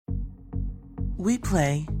We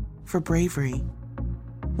play for bravery.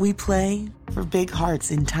 We play for big hearts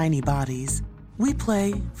in tiny bodies. We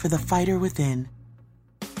play for the fighter within.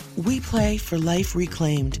 We play for life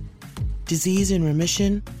reclaimed, disease in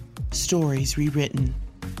remission, stories rewritten.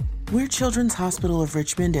 We're Children's Hospital of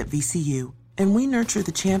Richmond at VCU, and we nurture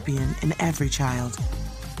the champion in every child.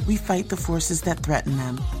 We fight the forces that threaten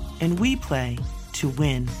them, and we play to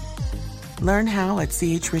win. Learn how at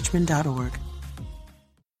chrichmond.org.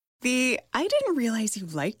 I didn't realize you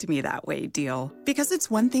liked me that way deal. Because it's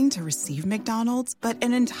one thing to receive McDonald's, but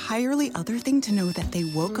an entirely other thing to know that they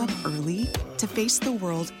woke up early to face the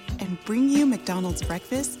world and bring you McDonald's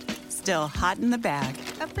breakfast still hot in the bag.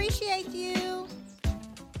 Appreciate you.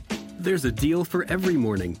 There's a deal for every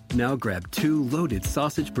morning. Now grab 2 loaded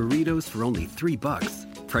sausage burritos for only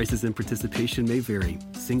 $3. Prices and participation may vary.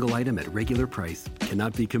 Single item at regular price.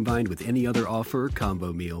 Cannot be combined with any other offer or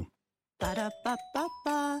combo meal.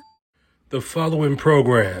 Ba-da-ba-ba-ba. The following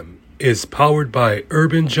program is powered by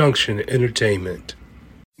Urban Junction Entertainment.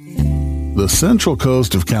 The Central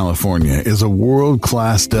Coast of California is a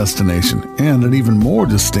world-class destination and an even more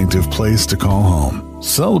distinctive place to call home.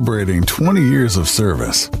 Celebrating 20 years of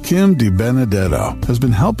service, Kim DiBenedetto has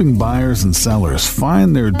been helping buyers and sellers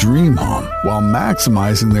find their dream home while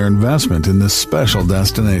maximizing their investment in this special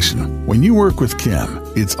destination. When you work with Kim,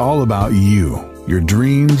 it's all about you, your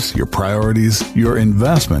dreams, your priorities, your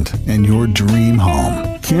investment, and your dream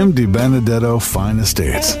home. Kim DiBenedetto Fine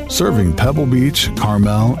Estates, serving Pebble Beach,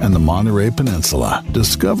 Carmel, and the Monterey Peninsula.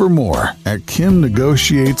 Discover more at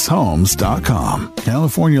kimnegotiateshomes.com.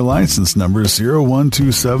 California license number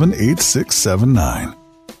 01278679.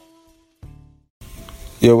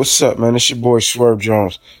 Yo, what's up, man? It's your boy Swerve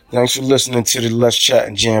Jones. Thanks for listening to the Let's Chat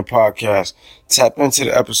and Jam podcast. Tap into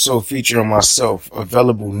the episode featuring myself,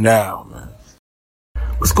 available now, man.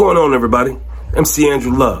 What's going on, everybody? MC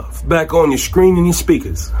Andrew Love, back on your screen and your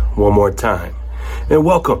speakers one more time. And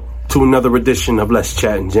welcome to another edition of Let's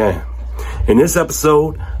Chat and Jam. In this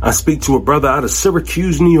episode, I speak to a brother out of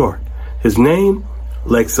Syracuse, New York. His name,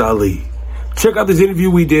 Lex Ali. Check out this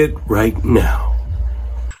interview we did right now.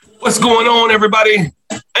 What's going on, everybody?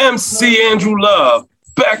 MC Andrew Love,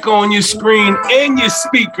 back on your screen and your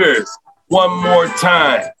speakers one more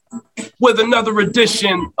time with another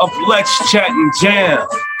edition of Let's Chat and Jam.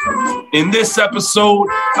 In this episode,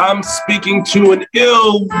 I'm speaking to an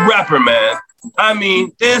ill rapper, man. I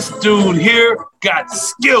mean, this dude here got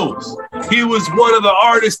skills. He was one of the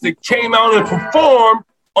artists that came out and performed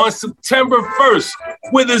on September 1st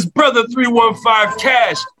with his brother 315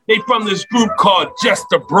 Cash. They from this group called Just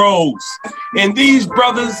the Bros. And these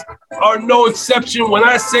brothers are no exception. When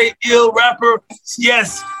I say ill rapper,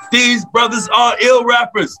 yes, these brothers are ill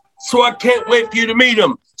rappers. So I can't wait for you to meet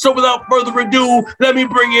them. So without further ado, let me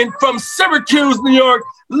bring in from Syracuse, New York,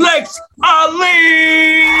 Lex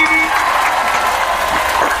Ali.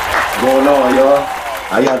 What's going on, y'all?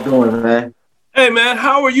 How y'all doing, man? Hey, man,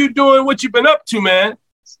 how are you doing? What you been up to, man?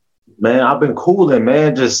 Man, I've been cooling,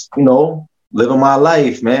 man. Just, living my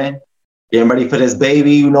life, man. Getting ready for this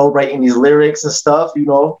baby, writing these lyrics and stuff,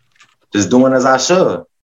 just doing as I should.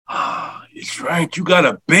 It's right. You got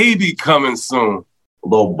a baby coming soon. A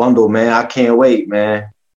little bundle, man. I can't wait, man.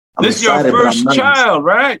 This is your first child,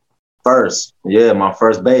 right? First. Yeah, my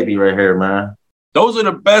first baby right here, man. Those are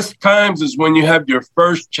the best times is when you have your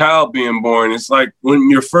first child being born. It's like when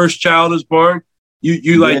your first child is born,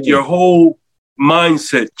 you like your whole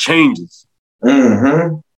mindset changes.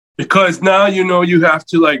 Mm-hmm. Because now you have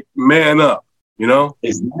to like man up,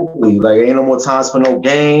 Exactly. Like ain't no more times for no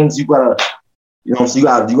games. You gotta, so you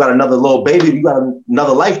got another little baby. You got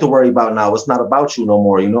another life to worry about now. It's not about you no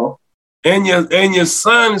more, And your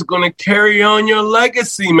son is gonna carry on your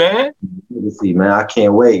legacy, man. Legacy, man. I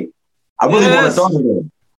can't wait. I really want a daughter though.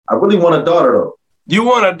 I really want a daughter though. You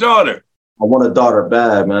want a daughter? I want a daughter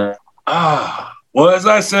bad, man. Well, as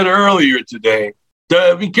I said earlier today,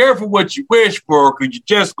 be careful what you wish for, because you're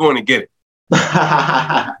just going to get it.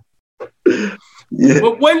 Yeah.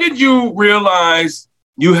 But when did you realize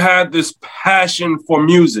you had this passion for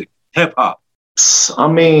music, hip hop? I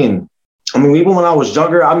mean, even when I was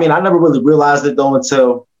younger, I never really realized it though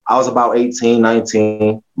until I was about 18,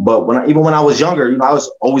 19. But even when I was younger, I was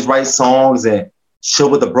always write songs and chill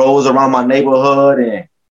with the bros around my neighborhood and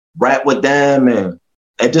rap with them. And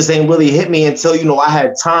it just ain't really hit me until, I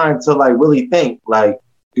had time to like really think like,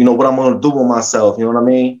 what I'm going to do with myself. You know what I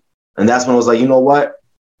mean? And that's when I was like, you know what?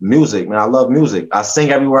 Music, man. I love music. I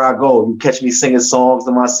sing everywhere I go. You catch me singing songs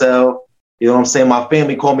to myself. You know what I'm saying? My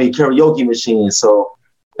family call me a karaoke machine. So,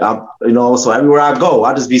 so everywhere I go,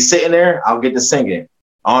 I just be sitting there. I'll get to singing.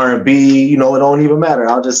 R&B, it don't even matter.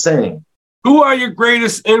 I'll just sing. Who are your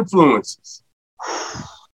greatest influences?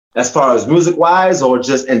 As far as music-wise or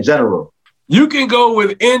just in general? You can go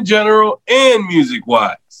with in general and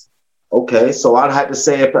music-wise. Okay, so I'd have to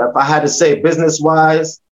say, if I had to say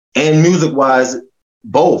business-wise and music-wise,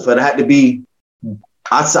 both. It had to be,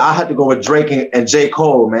 I had to go with Drake and J.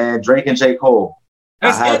 Cole, man. Drake and J. Cole.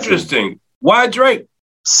 That's interesting. Why Drake?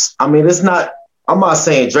 I mean, I'm not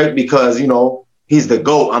saying Drake because, you know, he's the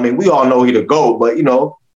GOAT. I mean, we all know he's the GOAT, but, you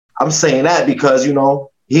know, I'm saying that because, you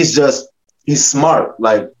know, he's smart.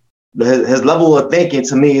 Like, his level of thinking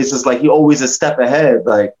to me is just like he always a step ahead.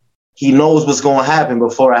 Like he knows what's going to happen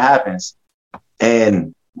before it happens.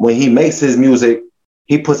 And when he makes his music,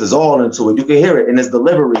 he puts his all into it. You can hear it in his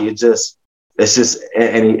delivery. It's just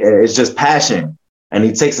passion. And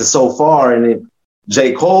he takes it so far. And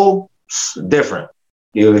J. Cole, different.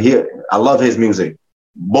 I love his music.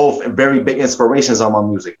 Both very big inspirations on my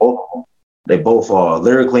music. Both of them. They both are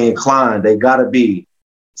lyrically inclined. They got to be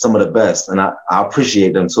some of the best, and I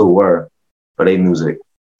appreciate them too. For their music.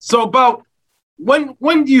 So about when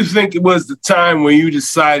do you think it was the time when you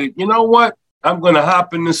decided, you know what, I'm going to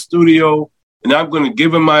hop in the studio and I'm going to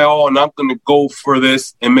give it my all and I'm going to go for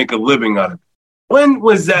this and make a living out of it? When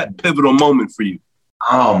was that pivotal moment for you?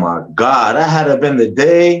 Oh my God, that had to have been the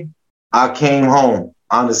day I came home.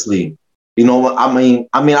 Honestly, you know, I mean,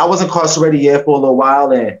 I was incarcerated here for a little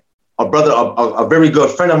while, and a very good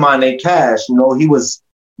friend of mine named Cash, you know, he was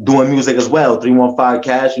doing music as well. 315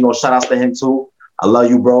 Cash, you know, shout outs to him too. I love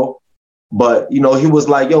you, bro. But, you know, he was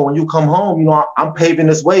like, yo, when you come home, you know, I'm paving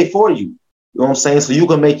this way for you. You know what I'm saying? So you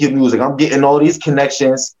can make your music. I'm getting all these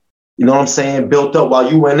connections, you know what I'm saying, built up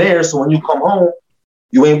while you in there. So when you come home,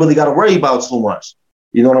 you ain't really got to worry about too much.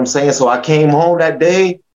 You know what I'm saying? So I came home that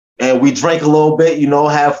day and we drank a little bit, you know,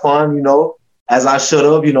 have fun, you know, as I should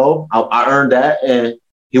have, you know, I earned that. And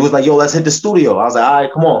he was like, yo, let's hit the studio. I was like, all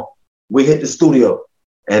right, come on. We hit the studio.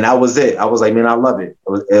 And that was it. I was like, man, I love it.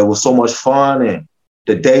 It was so much fun. And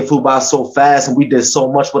the day flew by so fast. And we did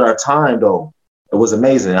so much with our time, though. It was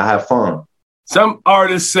amazing. I had fun. Some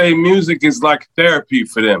artists say music is like therapy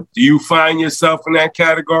for them. Do you find yourself in that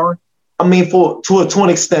category? I mean, to an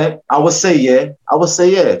extent, I would say, yeah.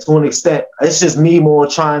 To an extent. It's just me more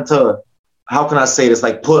trying to, how can I say this?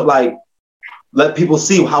 Like let people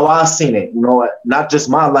see how I've seen it. You know, not just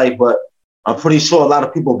my life, but I'm pretty sure a lot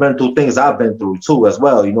of people have been through things I've been through too as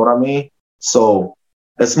well. You know what I mean? So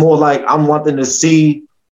it's more like I'm wanting to see.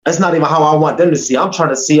 That's not even how I want them to see. I'm trying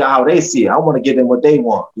to see how they see it. I want to give them what they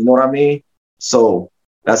want. You know what I mean? So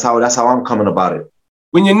that's how I'm coming about it.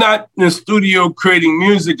 When you're not in the studio creating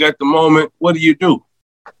music at the moment, what do?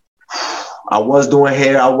 I was doing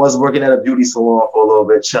hair. I was working at a beauty salon for a little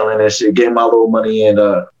bit, chilling and shit, getting my little money. And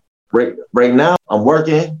right now, I'm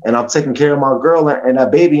working and I'm taking care of my girl and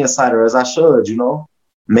that baby inside her as I should, you know,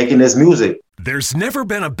 making this music. There's never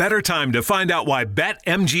been a better time to find out why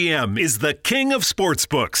BetMGM is the king of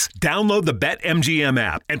sportsbooks. Download the BetMGM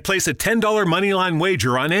app and place a $10 moneyline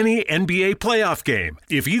wager on any NBA playoff game.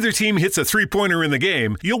 If either team hits a three-pointer in the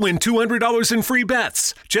game, you'll win $200 in free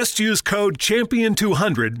bets. Just use code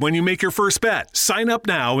CHAMPION200 when you make your first bet. Sign up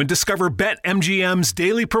now and discover BetMGM's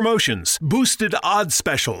daily promotions, boosted odds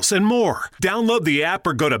specials, and more. Download the app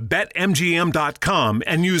or go to BetMGM.com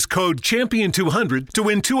and use code CHAMPION200 to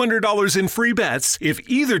win $200 in free bets if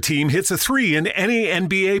either team hits a 3 in any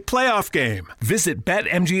NBA playoff game. Visit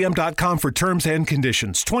BetMGM.com for terms and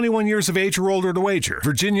conditions. 21 years of age or older to wager.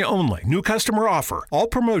 Virginia only. New customer offer. All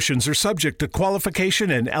promotions are subject to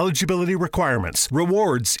qualification and eligibility requirements.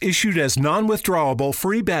 Rewards issued as non-withdrawable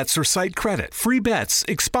free bets or site credit. Free bets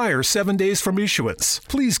expire 7 days from issuance.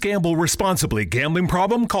 Please gamble responsibly. Gambling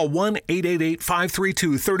problem? Call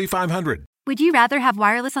 1-888-532-3500. Would you rather have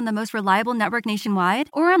wireless on the most reliable network nationwide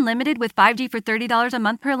or unlimited with 5G for $30 a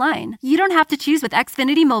month per line? You don't have to choose with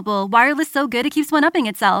Xfinity Mobile. Wireless so good it keeps one-upping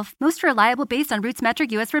itself. Most reliable based on Roots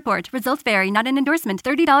Metric US report. Results vary, not an endorsement.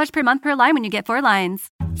 $30 per month per line when you get 4 lines.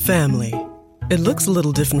 Family. It looks a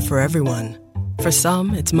little different for everyone. For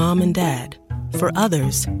some, it's mom and dad. For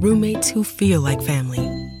others, roommates who feel like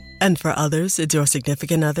family. And for others, it's your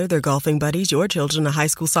significant other, their golfing buddies, your children, a high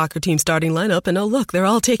school soccer team starting lineup, and oh look, they're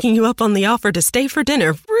all taking you up on the offer to stay for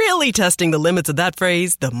dinner, really testing the limits of that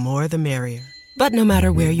phrase, the more the merrier. But no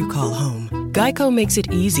matter where you call home, Geico makes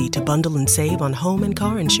it easy to bundle and save on home and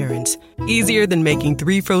car insurance. Easier than making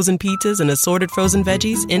 3 frozen pizzas and assorted frozen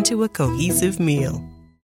veggies into a cohesive meal.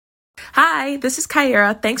 Hi, this is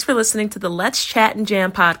Kyra. Thanks for listening to the Let's Chat and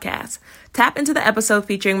Jam podcast. Tap into the episode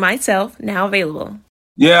featuring myself, now available.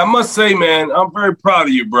 Yeah, I must say, man, I'm very proud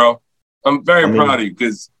of you, bro. I'm very proud of you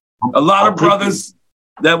because a lot of brothers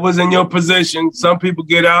that was in your position, some people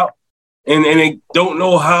get out and they don't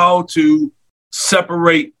know how to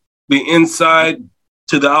separate, the inside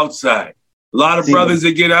to the outside. A lot of brothers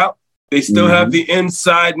that get out, they still have the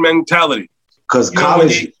inside mentality. Because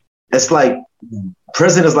college, it's like,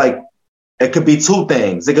 prison is like, it could be two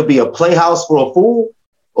things. It could be a playhouse for a fool,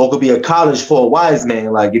 or it could be a college for a wise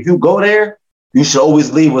man. Like, if you go there, you should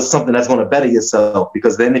always leave with something that's going to better yourself.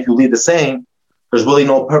 Because then if you leave the same, there's really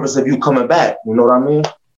no purpose of you coming back. You know what I mean?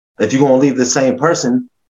 If you're going to leave the same person,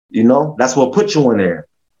 you know, that's what put you in there.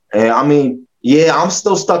 And I mean, yeah, I'm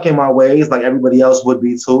still stuck in my ways like everybody else would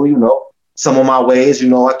be too, you know. Some of my ways, you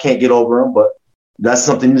know, I can't get over them, but that's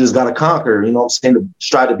something you just got to conquer, you know what I'm saying, to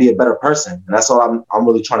strive to be a better person. And that's all I'm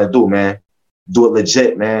really trying to do, man. Do it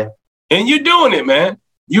legit, man. And you're doing it, man.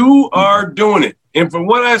 You are doing it. And from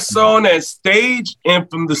what I saw on that stage and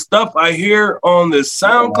from the stuff I hear on the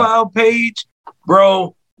SoundCloud page,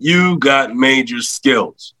 bro, you got major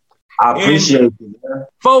skills. I appreciate it, man.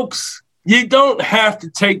 Folks, you don't have to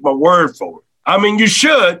take my word for it. I mean, you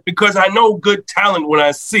should, because I know good talent when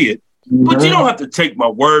I see it. But you don't have to take my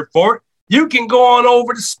word for it. You can go on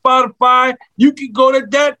over to Spotify. You can go to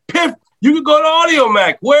that Piff. You can go to Audio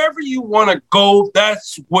Mac. Wherever you want to go,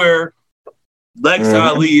 that's where Lex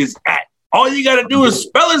Ali is at. All you got to do is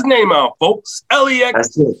spell his name out, folks.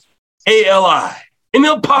 Lexali. And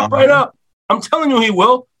he'll pop right up. I'm telling you he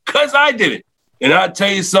will, because I did it. And I'll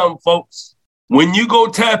tell you something, folks. When you go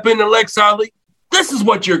tap into Lex Ali, this is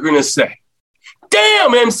what you're going to say.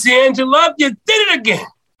 Damn, MC Angela, you did it again.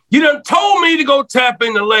 You done told me to go tap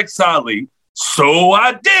into Lex Ali, so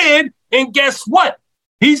I did, and guess what?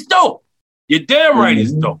 He's dope. You're damn right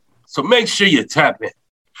he's dope. So make sure you tap in.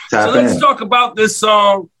 Let's talk about this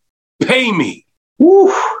song, Pay Me.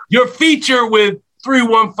 Woo. Your feature with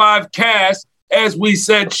 315 Cash, as we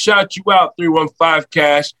said, shout you out, 315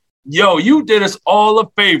 Cash. Yo, you did us all a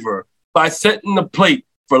favor by setting the plate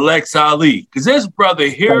for Lex Ali, because this brother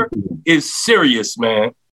here is serious,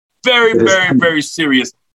 man. Very, very, very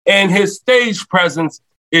serious. And his stage presence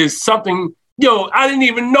is something, yo, I didn't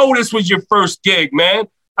even know this was your first gig, man.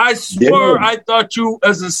 I swear I thought you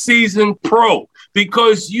as a seasoned pro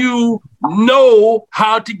because you know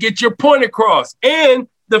how to get your point across. And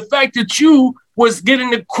the fact that you was getting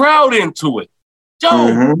the crowd into it.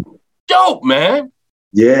 Dope, man.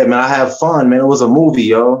 Yeah, man, I have fun, man. It was a movie,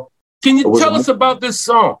 yo. Can you tell us about this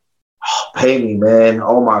song? Pay Me, man.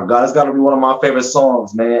 Oh, my God. It's got to be one of my favorite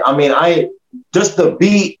songs, man. I mean, just the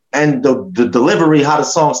beat and the delivery, how the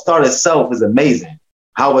song started itself is amazing.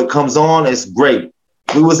 How it comes on is great.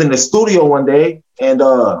 We was in the studio one day, and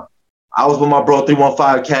I was with my bro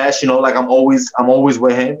 315 Cash. You know, like I'm always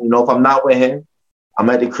with him. You know, if I'm not with him, I'm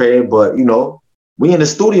at the crib. But you know, we in the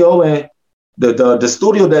studio, and the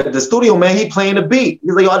studio man, he playing the beat.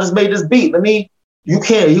 He's like, I just made this beat.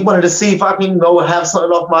 He wanted to see if I can, you know, have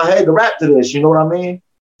something off my head to rap to this. You know what I mean?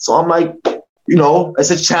 So I'm like, you know,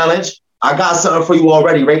 it's a challenge. I got something for you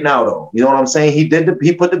already right now, though. You know what I'm saying? He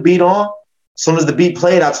put the beat on. As soon as the beat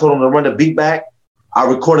played, I told him to run the beat back. I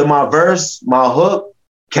recorded my verse, my hook.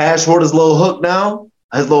 Cash wrote his little hook down,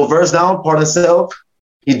 his little verse down, part himself.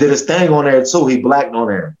 He did his thing on there too. He blacked on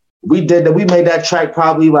there. We made that track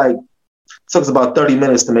probably like, took us about 30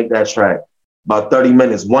 minutes to make that track. About 30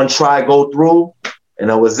 minutes. One try go through, and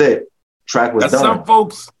that was it. Track was done. Some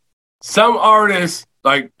folks, some artists,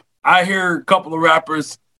 like I hear a couple of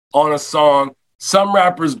rappers on a song, some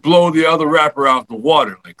rappers blow the other rapper out the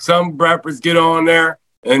water. Like some rappers get on there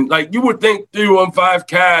and like you would think 315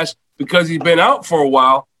 Cash, because he's been out for a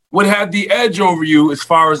while, would have the edge over you as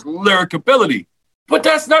far as lyric ability. But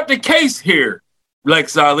that's not the case here,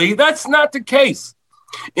 Lex Ali. That's not the case.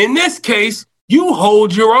 In this case, you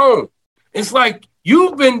hold your own. It's like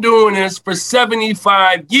you've been doing this for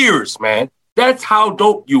 75 years, man. That's how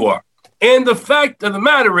dope you are. And the fact of the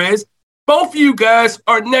matter is, both of you guys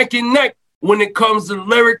are neck and neck when it comes to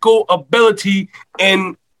lyrical ability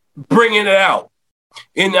and bringing it out.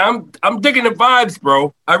 And I'm digging the vibes,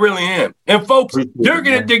 bro. I really am. And folks, you're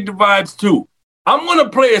going to dig the vibes too. I'm going to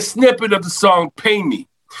play a snippet of the song Pay Me.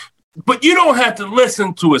 But you don't have to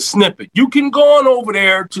listen to a snippet. You can go on over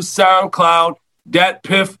there to SoundCloud, Dat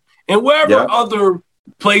Piff, and wherever other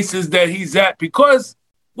places that he's at, because,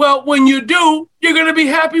 well, when you do, you're going to be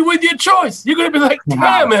happy with your choice. You're going to be like,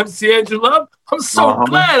 damn, MC Angela, I'm so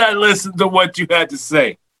glad I listened to what you had to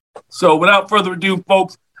say. So without further ado,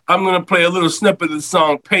 folks, I'm going to play a little snippet of the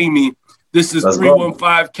song Pay Me. This is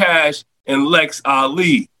 315 Cash and Lex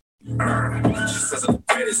Ali. She says I'm the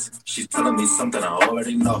greatest. She's telling me something I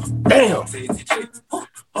already know. Damn.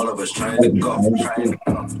 All of us trying to go.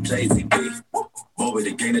 JCB. Boy, with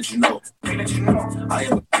the game that you know. I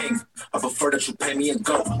am a king. I prefer that you pay me and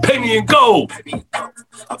go. Pay me and go.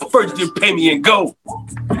 I prefer that you pay me and go.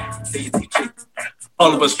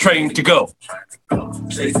 All of us trained to go. Yo,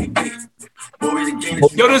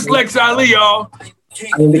 this Lex Ali, y'all.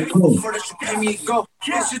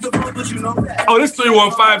 Oh, this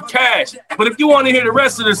 315 Cash. But if you want to hear the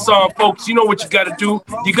rest of this song, folks, you know what you got to do.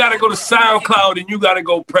 You got to go to SoundCloud and you got to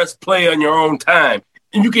go press play on your own time.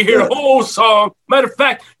 And you can hear the whole song. Matter of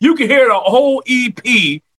fact, you can hear the whole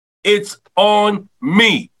EP. It's on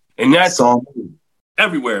me. And that's on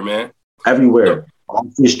everywhere, man. Everywhere. On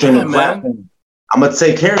free streaming platform. I'm going to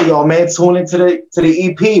take care of y'all, man. Tune into the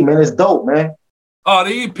EP, man. It's dope, man. Oh,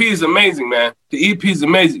 the EP is amazing, man. The EP is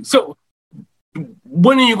amazing. So,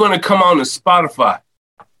 when are you going to come on to Spotify?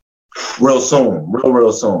 Real soon.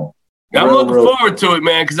 Real soon. I'm looking forward to it,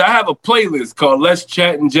 man, because I have a playlist called Let's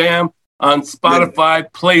Chat and Jam on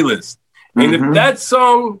Spotify playlist. And if that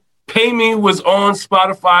song, Pay Me, was on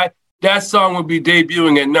Spotify, that song would be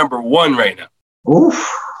debuting at #1 right now. Oof.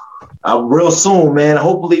 Real soon, man.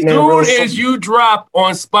 Hopefully, man. As soon as you drop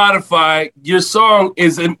on Spotify, your song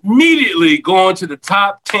is immediately going to the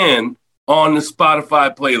top 10 on the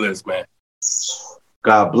Spotify playlist, man.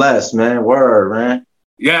 God bless, man. Word, man.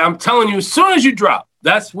 Yeah, I'm telling you, as soon as you drop,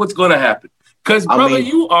 that's what's going to happen. Because, brother,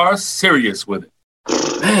 you are serious with it.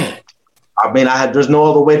 Man. I mean, there's no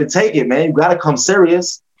other way to take it, man. You got to come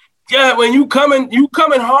serious. Yeah, when you coming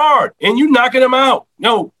hard and you knocking them out.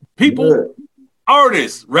 No, people,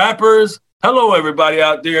 artists, rappers. Hello, everybody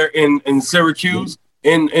out there in Syracuse,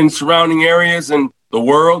 in surrounding areas and the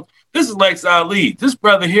world. This is Lex Ali. This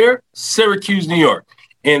brother here, Syracuse, New York.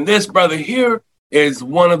 And this brother here is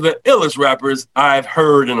one of the illest rappers I've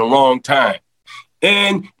heard in a long time.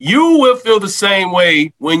 And you will feel the same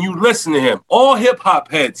way when you listen to him. All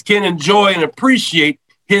hip-hop heads can enjoy and appreciate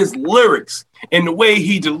his lyrics and the way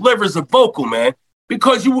he delivers a vocal, man,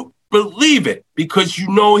 because you believe it, because you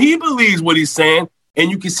know he believes what he's saying, and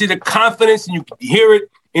you can see the confidence and you can hear it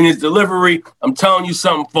in his delivery. I'm telling you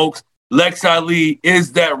something, folks. Lex Ali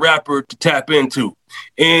is that rapper to tap into.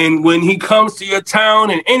 And when he comes to your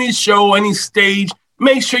town and any show, any stage,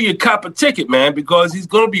 make sure you cop a ticket, man, because he's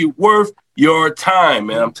going to be worth your time,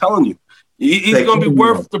 man. I'm telling you. He's going to be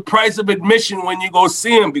worth the price of admission when you go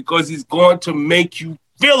see him, because he's going to make you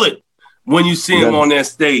feel it when you see him on that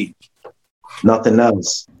stage. Nothing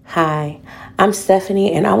else. Hi, I'm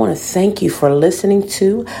Stephanie, and I want to thank you for listening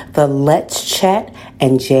to the Let's Chat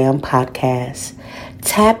and Jam podcast.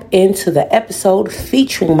 Tap into the episode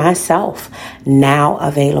featuring myself, now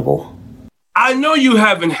available. I know you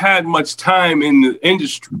haven't had much time in the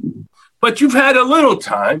industry, but you've had a little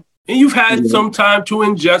time, and you've had some time to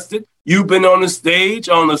ingest it. You've been on the stage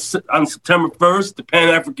on September 1st, the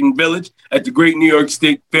Pan-African Village at the Great New York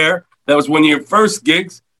State Fair. That was one of your first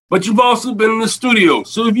gigs. But you've also been in the studio.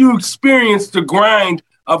 So if you experienced the grind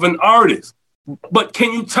of an artist, but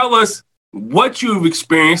can you tell us what you've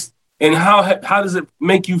experienced and how does it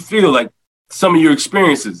make you feel, like some of your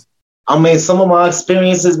experiences? I mean, some of my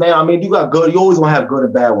experiences, man, I mean, you always gonna have good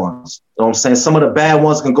and bad ones. You know what I'm saying? Some of the bad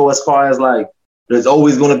ones can go as far as like, there's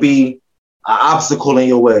always gonna be an obstacle in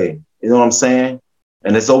your way. You know what I'm saying?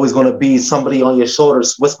 And there's always gonna be somebody on your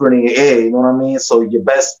shoulders whispering in your ear, you know what I mean? So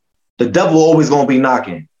the devil always gonna be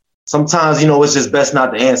knocking. Sometimes, it's just best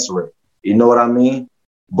not to answer it. You know what I mean?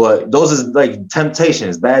 But those is like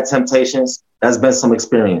temptations, bad temptations. That's been some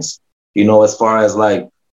experience, as far as like,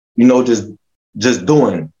 just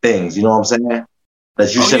doing things, you know what I'm saying?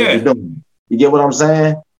 That you shouldn't be doing. You get what I'm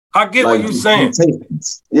saying? I get what you're saying.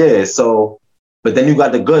 Yeah, so, but then you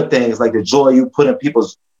got the good things, like the joy you put in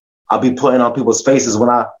I'll be putting on people's faces when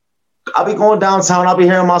I'll be going downtown, I'll be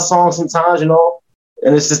hearing my songs sometimes,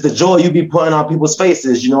 and it's just the joy you be putting on people's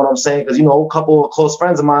faces, you know what I'm saying? Because, a couple of close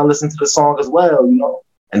friends of mine listen to the song as well,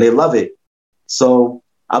 and they love it. So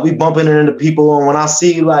I'll be bumping it into people, and when I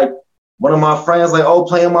see like one of my friends like,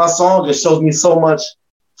 playing my song, it shows me so much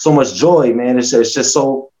joy, man. It's just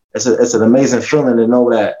so, it's an amazing feeling to know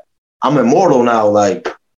that I'm immortal now. Like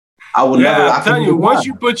I would never. I'm telling you, once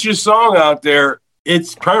you put your song out there,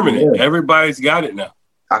 it's permanent. Yeah. Everybody's got it now.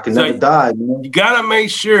 I can never die, man. You got to make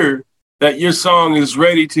sure that your song is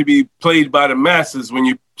ready to be played by the masses when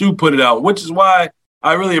you do put it out, which is why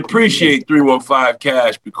I really appreciate 315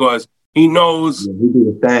 Cash, because he knows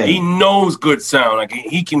good sound. Like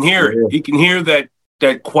he can hear it. He can hear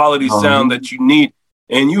that quality sound that you need.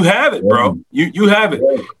 And you have it, bro. You have it.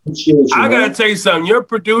 I got to tell you something. Your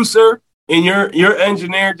producer and your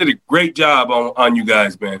engineer did a great job on you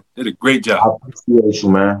guys, man. Did a great job. I appreciate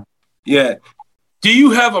you, man. Yeah. Do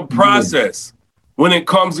you have a process when it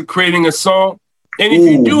comes to creating a song? And if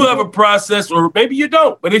you do have a process, or maybe you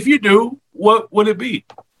don't, but if you do, what would it be?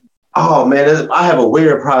 Oh, man, I have a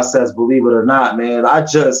weird process, believe it or not, man.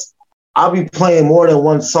 I'll be playing more than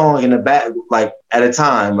one song in the back, like at a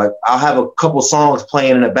time. Like I'll have a couple songs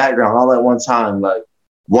playing in the background all at one time. Like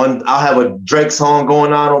I'll have a Drake song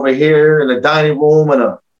going on over here in the dining room and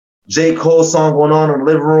a J. Cole song going on in the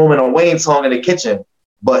living room and a Wayne song in the kitchen.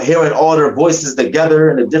 But hearing all their voices together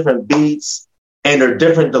and the different beats and their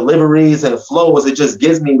different deliveries and flows, it just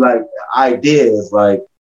gives me like ideas.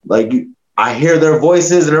 I hear their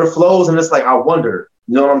voices and their flows, and it's like, I wonder,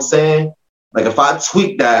 you know what I'm saying? Like if I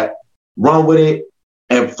tweak that, run with it,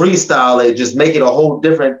 and freestyle it, just make it a whole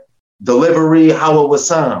different delivery, how it would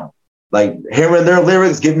sound. Like hearing their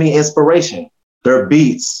lyrics give me inspiration. Their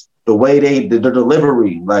beats, the way their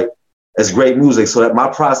delivery, like it's great music. So that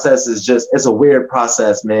my process is it's a weird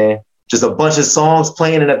process, man. Just a bunch of songs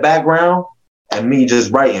playing in the background and me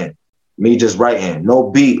just writing. No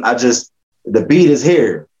beat. The beat is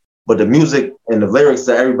here, but the music and the lyrics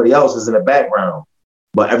to everybody else is in the background.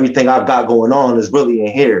 But everything I've got going on is really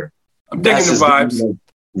in here. I'm digging the vibes.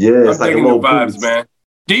 It's like digging the vibes, man.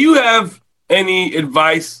 Do you have any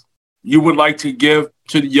advice you would like to give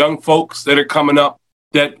to the young folks that are coming up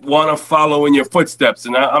that want to follow in your footsteps?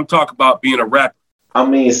 And I'm talking about being a rapper. I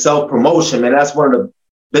mean, self-promotion, man. That's one of the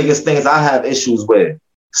biggest things I have issues with,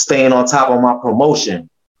 staying on top of my promotion.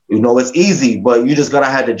 You know, it's easy, but you just got to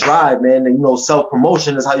have to drive, man. And, you know,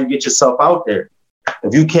 self-promotion is how you get yourself out there.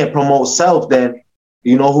 If you can't promote self, then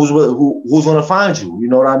you know who's going to find you. You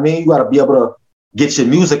know what I mean? You got to be able to get your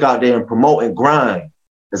music out there and promote and grind.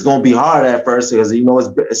 It's going to be hard at first because, you know,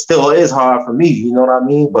 it still is hard for me. You know what I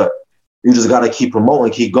mean? But you just got to keep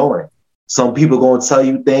promoting, keep going. Some people going to tell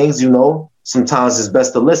you things, you know. Sometimes it's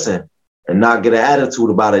best to listen and not get an attitude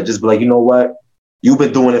about it. Just be like, you know what? You've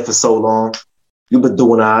been doing it for so long. You've been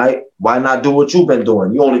doing all right. Why not do what you've been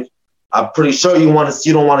doing? I'm pretty sure you don't want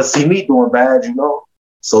to see me doing bad, you know?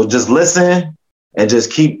 So just listen and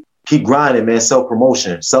just keep grinding, man.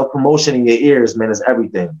 Self-promotion in your ears, man, is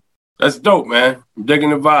everything. That's dope, man. I'm digging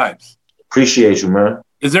the vibes. Appreciate you, man.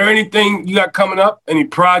 Is there anything you got coming up? Any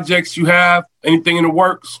projects you have? Anything in the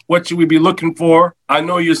works? What should we be looking for? I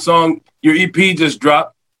know your EP just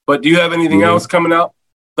dropped, but do you have anything else coming out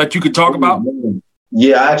that you could talk about?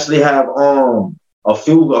 Yeah, I actually have a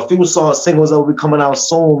few singles that will be coming out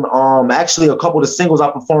soon. Actually, a couple of the singles I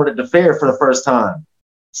performed at the fair for the first time.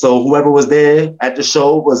 So whoever was there at the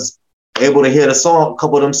show was able to hear a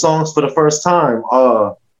couple of them songs for the first time.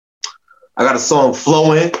 I got a song,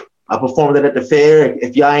 Flowing. I performed it at the fair.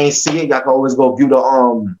 If y'all ain't see it, y'all can always go view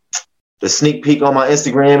the sneak peek on my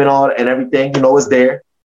Instagram and everything. You know, it's there.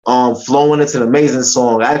 Flowing, it's an amazing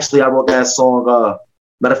song. Actually, I wrote that song.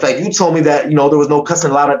 Matter of fact, you told me that, you know, there was no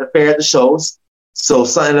cussing allowed at the fair at the shows. So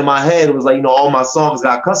something in my head was like, you know, all my songs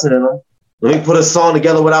got cussing in them. Let me put a song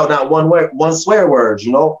together without not one swear word,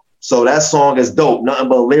 you know? So that song is dope. Nothing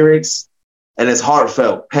but lyrics, and it's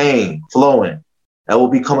heartfelt, pain, flowing. That will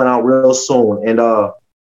be coming out real soon. And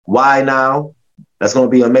Why Now? That's going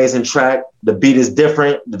to be an amazing track. The beat is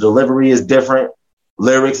different. The delivery is different.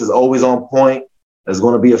 Lyrics is always on point. It's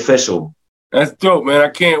going to be official. That's dope, man. I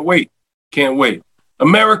can't wait. Can't wait.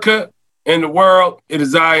 America and the world, it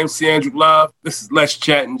is I, MC Andrew Love. This is Let's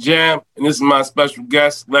Chat and Jam, and this is my special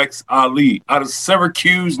guest, Lex Ali, out of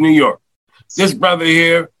Syracuse, New York. This brother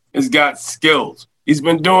here has got skills. He's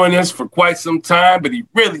been doing this for quite some time, but he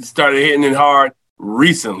really started hitting it hard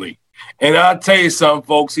recently. And I'll tell you something,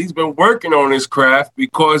 folks, he's been working on his craft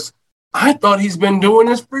because I thought he's been doing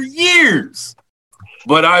this for years.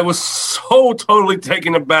 But I was so totally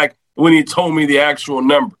taken aback when he told me the actual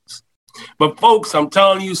numbers. But folks, I'm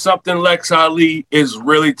telling you something, Lex Ali is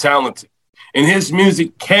really talented. And his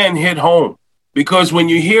music can hit home. Because when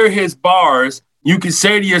you hear his bars, you can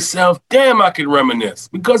say to yourself, damn, I can reminisce.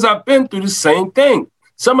 Because I've been through the same thing.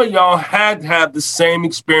 Some of y'all had to have the same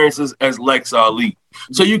experiences as Lex Ali.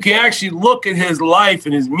 So you can actually look at his life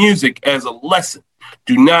and his music as a lesson.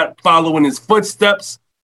 Do not follow in his footsteps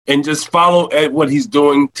and just follow at what he's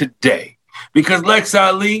doing today. Because Lex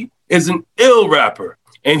Ali is an ill rapper.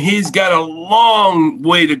 And he's got a long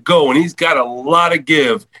way to go, and he's got a lot to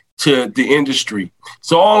give to the industry.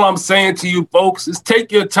 So all I'm saying to you folks is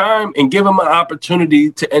take your time and give him an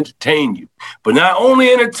opportunity to entertain you. But not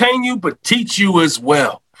only entertain you, but teach you as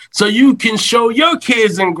well. So you can show your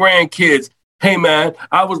kids and grandkids, hey, man,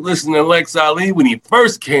 I was listening to Lex Ali when he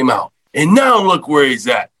first came out, and now look where he's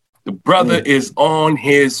at. The brother is on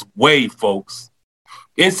his way, folks.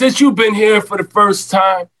 And since you've been here for the first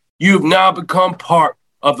time, you've now become part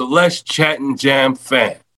of the Let's Chat and Jam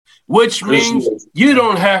fan, which means you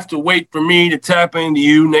don't have to wait for me to tap into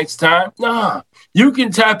you next time. Nah, you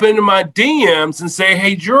can tap into my DMs and say,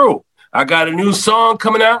 hey, Drew, I got a new song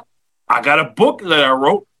coming out. I got a book that I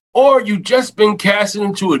wrote. or you just been casted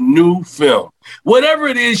into a new film. Whatever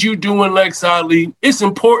it is you doing, Lex Ali, it's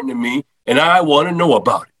important to me, and I want to know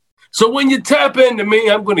about it. So when you tap into me,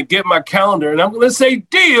 I'm going to get my calendar, and I'm going to say,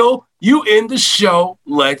 deal, you in the show,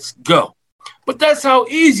 let's go. But that's how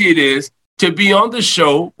easy it is to be on the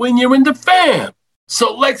show when you're in the fam.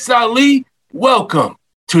 So Lex Ali, welcome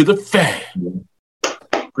to the fam.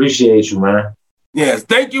 Appreciate you, man. Yes,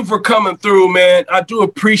 thank you for coming through, man. I do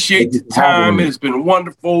appreciate the time. It's been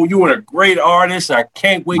wonderful. You are a great artist. I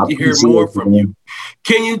can't wait to hear more from you.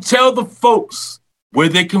 Can you tell the folks where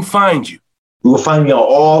they can find you? You will find me on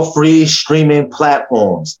all free streaming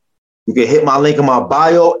platforms. You can hit my link in my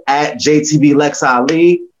bio at JTB Lex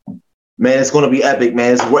Ali. Man, it's going to be epic,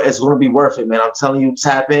 man. It's going to be worth it, man. I'm telling you,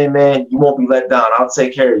 tap in, man. You won't be let down. I'll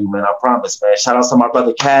take care of you, man. I promise, man. Shout out to my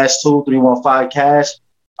brother Cash, too, 315 Cash.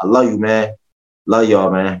 I love you, man. Love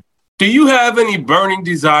y'all, man. Do you have any burning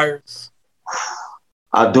desires?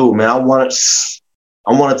 I do, man. I want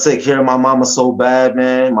to take care of my mama so bad,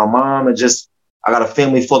 man. My mom, and I got a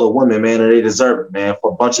family full of women, man, and they deserve it, man.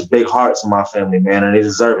 For a bunch of big hearts in my family, man, and they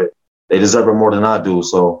deserve it. They deserve it more than I do.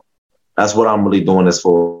 So that's what I'm really doing this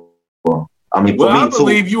for. I mean, I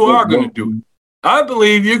believe you are going to do it. I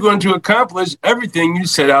believe you're going to accomplish everything you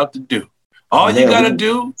set out to do. All you got to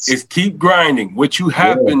do is keep grinding, which you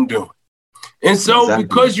have been doing. And so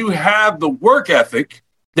because you have the work ethic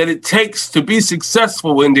that it takes to be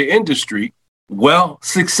successful in the industry, well,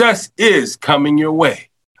 success is coming your way.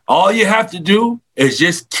 All you have to do is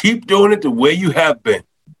just keep doing it the way you have been.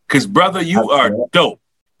 Because, brother, you are dope.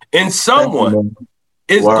 And someone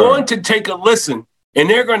is going to take a listen, and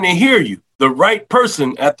they're going to hear you, the right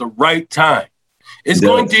person at the right time. It's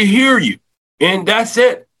going to hear you, and that's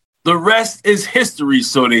it. The rest is history,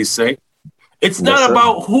 so they say. It's not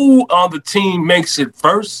about who on the team makes it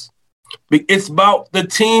first. It's about the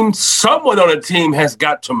team. Someone on the team has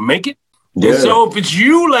got to make it. Yeah. And so if it's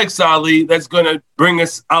you, Lex Ali, that's going to bring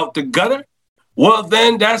us out the gutter, well,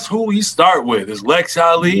 then that's who we start with is Lex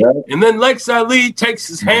Ali. Yeah. And then Lex Ali takes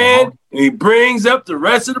his hand and he brings up the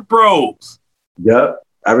rest of the pros. Yep.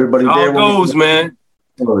 Everybody there. How it goes, man.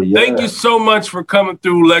 Oh, yeah. Thank you so much for coming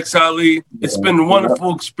through, Lex Ali. It's been a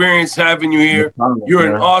wonderful experience having you here.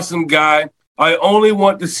 You're an awesome guy. I only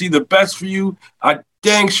want to see the best for you. I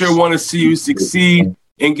dang sure want to see you succeed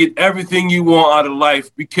and get everything you want out of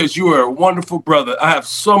life because you are a wonderful brother. I have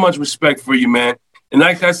so much respect for you, man. And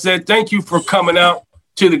like I said, thank you for coming out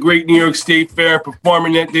to the Great New York State Fair,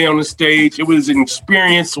 performing that day on the stage. It was an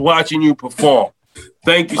experience watching you perform.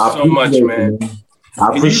 Thank you so much, man.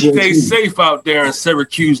 I appreciate you. Stay safe out there in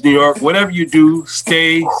Syracuse, New York. Whatever you do,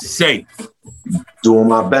 stay safe. Doing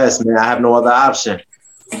my best, man. I have no other option.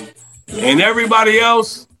 And everybody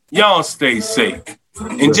else, y'all stay safe.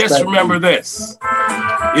 And just remember this.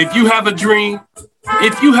 If you have a dream,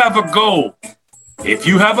 if you have a goal, if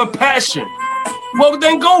you have a passion, well,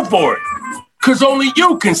 then go for it. Because only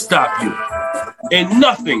you can stop you. And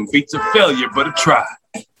nothing beats a failure but a try.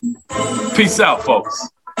 Peace out, folks.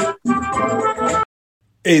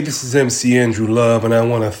 Hey, this is MC Andrew Love, and I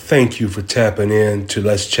want to thank you for tapping in to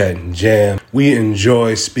Let's Chat and Jam. We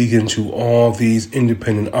enjoy speaking to all these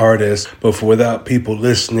independent artists, but without people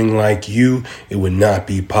listening like you, it would not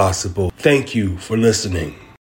be possible. Thank you for listening.